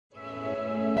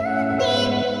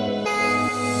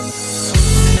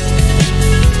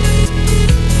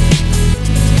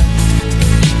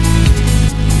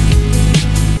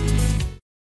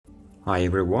Hi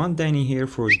everyone, Danny here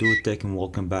for Do Tech and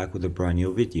welcome back with a brand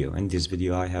new video. In this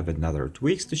video I have another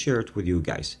tweaks to share it with you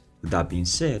guys. With that being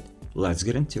said, let's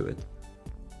get into it.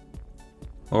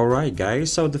 Alright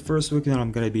guys, so the first tweak that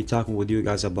I'm going to be talking with you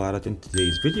guys about it in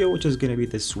today's video, which is going to be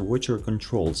the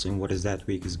SwitcherControls, and what is that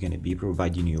tweak is going to be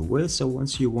providing you with. So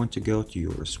once you want to go to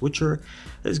your switcher,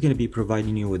 it's going to be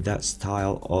providing you with that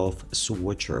style of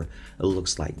switcher. It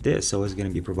looks like this, so it's going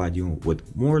to be providing you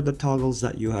with more of the toggles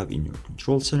that you have in your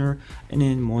control center, and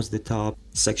then most of the top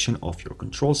section of your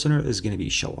control center is going to be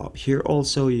show up here.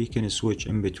 Also, you can switch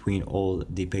in between all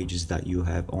the pages that you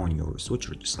have on your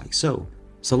switcher, just like so.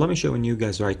 So let me show you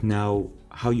guys right now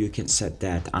how you can set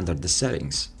that under the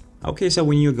settings. Okay, so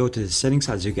when you go to the settings,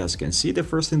 as you guys can see, the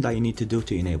first thing that you need to do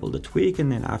to enable the tweak,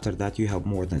 and then after that you have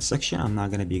more than section. I'm not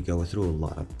going to be going through a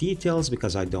lot of details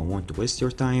because I don't want to waste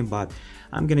your time, but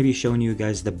I'm going to be showing you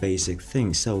guys the basic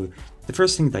things. So the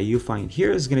first thing that you find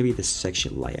here is going to be the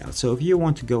section layout. So if you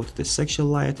want to go to the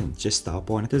section layout and just tap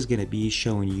on it, it's going to be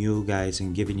showing you guys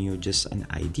and giving you just an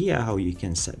idea how you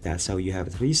can set that. So you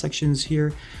have three sections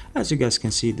here. As you guys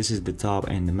can see, this is the top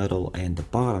and the middle and the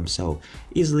bottom. So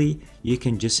easily you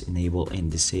can just enable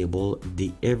and disable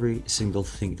every single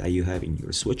thing that you have in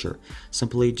your switcher.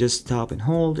 Simply just tap and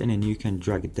hold, and then you can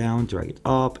drag it down, drag it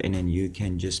up, and then you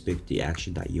can just pick the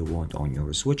action that you want on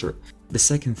your switcher. The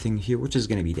second thing here, which is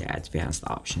going to be the advanced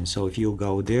option. So if you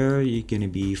go there, you're going to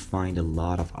be find a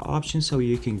lot of options, so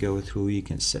you can go through, you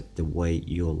can set the way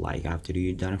you like. After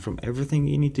you're done from everything,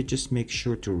 you need to just make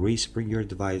sure to respring your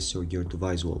device so your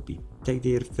device will be take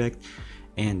the effect.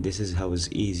 And this is how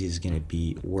easy it's going to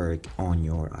be work on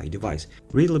your iDevice.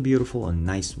 Really beautiful and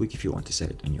nice tweak. If you want to set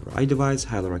it on your iDevice,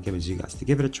 highly recommend you guys to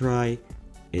give it a try.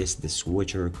 Is the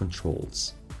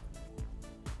SwitcherControls.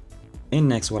 And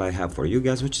next, what I have for you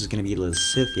guys, which is going to be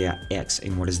Lysithea X,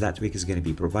 and what is that tweak is going to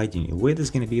be providing you with, is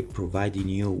going to be providing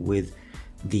you with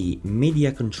the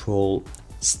media control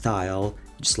style,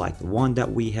 just like the one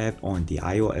that we have on the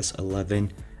iOS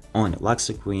 11 on lock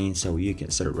screen. So you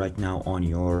can set it right now on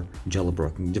your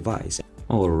jailbroken device.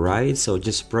 Alright, so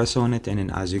just press on it, and then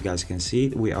as you guys can see,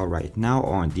 we are right now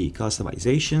on the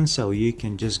customization. So you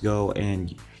can just go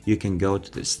and you can go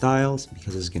to the styles,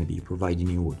 because it's going to be providing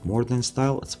you with more than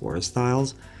style. It's 4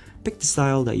 styles. Pick the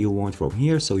style that you want from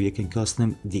here, so you can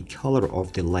custom the color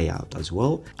of the layout as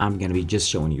well. I'm going to be just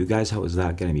showing you guys how is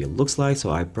that going to be looks like.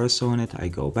 So I press on it, I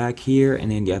go back here,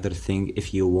 and then the other thing,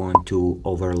 if you want to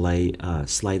overlay a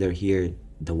slider here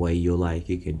the way you like,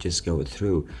 you can just go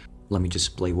through. Let me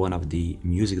just play one of the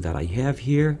music that I have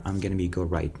here. I'm going to be go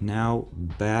right now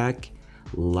back,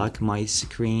 lock my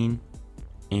screen,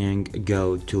 and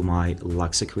go to my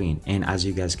lock screen. And as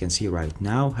you guys can see right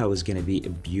now, how it's going to be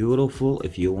beautiful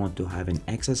if you want to have an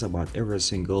access about every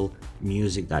single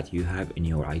music that you have in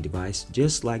your iDevice,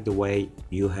 just like the way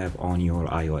you have on your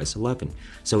iOS 11.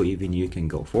 So even you can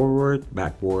go forward,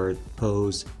 backward,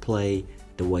 pause, play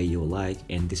the way you like,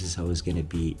 and this is how it's going to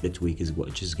be. The tweak is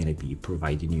what is going to be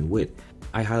providing you with.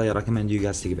 I highly recommend you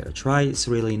guys to give it a try. It's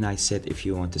a really nice set if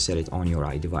you want to set it on your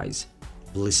iDevice.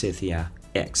 Lysithea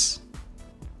X.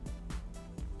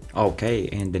 Okay,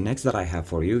 and the next that I have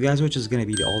for you guys, which is going to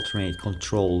be the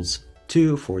AlternateControls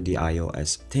 2 for the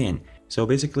iOS 10. So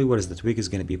basically what is the tweak is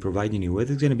going to be providing you with,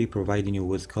 it's going to be providing you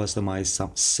with customized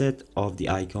subset of the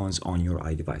icons on your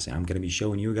iDevice. And I'm going to be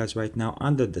showing you guys right now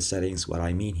under the settings what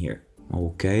I mean here.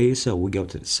 Okay, so we go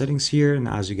to the settings here, and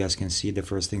as you guys can see, the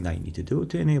first thing that you need to do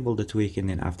to enable the tweak, and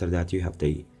then after that you have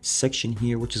the section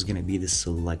here, which is going to be the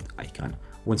select icon.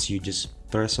 Once you just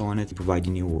press on it,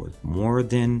 providing you with more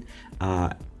than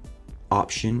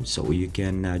option, so you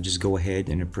can just go ahead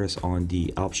and press on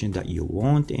the option that you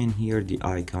want, and here the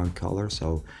icon color.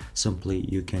 So simply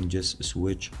you can just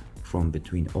switch from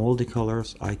between all the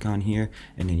colors icon here,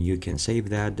 and then you can save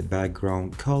that. The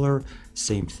background color,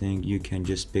 same thing, you can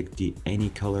just pick any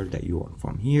color that you want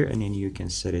from here, and then you can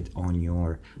set it on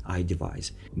your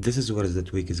iDevice. This is what the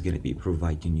tweak is going to be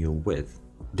providing you with.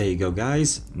 There you go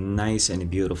guys, nice and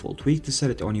beautiful tweak to set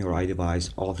it on your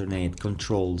iDevice,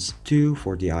 AlternateControls 2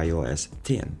 for the iOS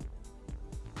 10.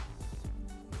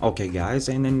 Okay guys,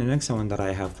 and then the next one that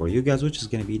I have for you guys, which is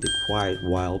going to be the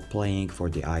QuietWhilePlaying for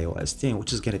the iOS 10,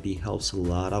 which is going to be helps a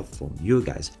lot of from you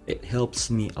guys. It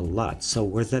helps me a lot. So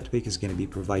where that tweak is going to be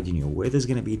providing you with is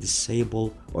going to be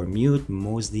disable or mute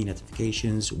most of the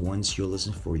notifications once you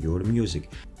listen for your music.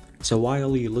 So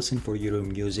while you listen for your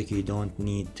music, you don't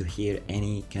need to hear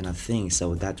any kind of thing.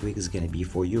 So that tweak is going to be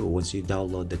for you. Once you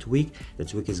download the tweak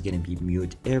is going to be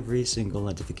mute every single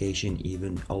notification,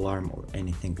 even alarm or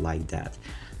anything like that.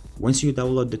 Once you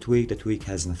download the tweak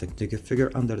has nothing to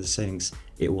configure under the settings.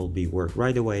 It will be work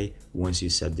right away once you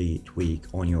set the tweak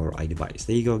on your iDevice.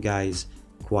 There you go guys,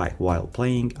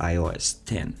 QuietWhilePlaying iOS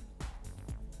 10.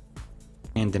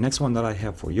 And the next one that I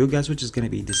have for you guys, which is going to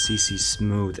be the CC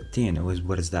Smooth 10,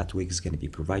 what is that tweak is going to be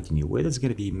providing you with? It's going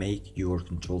to be make your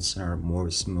control center more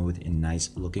smooth and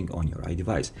nice looking on your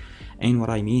iDevice. And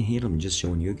what I mean here, I'm just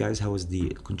showing you guys how is the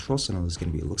control center is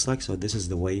going to be looks like. So this is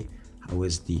the way how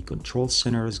is the control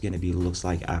center is going to be looks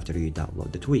like after you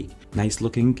download the tweak. Nice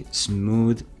looking,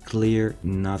 smooth, clear,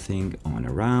 nothing on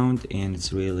around, and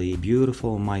it's really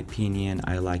beautiful in my opinion.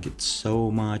 I like it so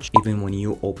much. Even when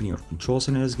you open your control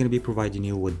center, it's going to be providing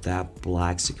you with that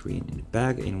black screen in the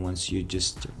back, and once you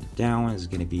just turn it down, it's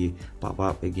going to be pop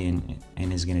up again,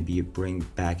 and it's going to be bring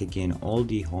back again all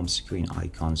the home screen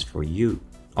icons for you.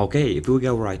 Okay, if we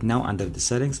go right now under the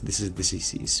settings, this is the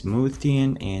CC Smooth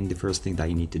 10, and the first thing that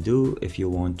you need to do if you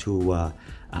want to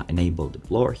enable the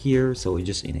blur here, so we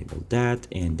just enable that,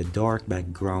 and the dark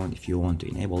background, if you want to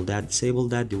enable that, disable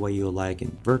that the way you like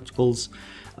in verticals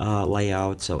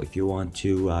layout. So if you want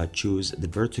to choose the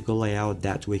vertical layout,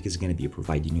 that tweak is going to be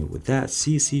providing you with that.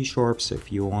 CC sharp, so if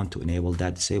you want to enable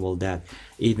that, disable that.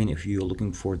 Even if you're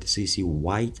looking for the CC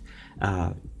white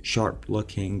sharp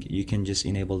looking, you can just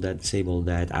enable that, disable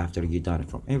that after you're done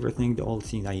from everything. The only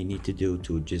thing that you need to do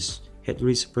to just hit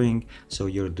respring, so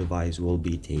your device will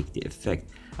be take the effect.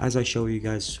 As I show you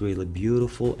guys, it's really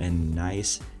beautiful and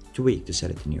nice tweak to set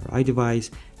it in your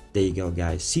iDevice. There you go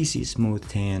guys, CC Smooth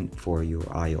 10 for your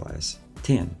iOS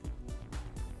 10.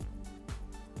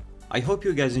 I hope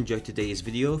you guys enjoyed today's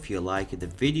video. If you liked the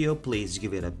video, please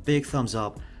give it a big thumbs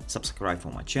up, subscribe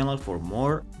for my channel for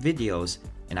more videos,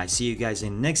 and I see you guys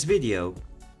in next video.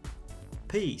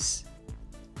 Peace.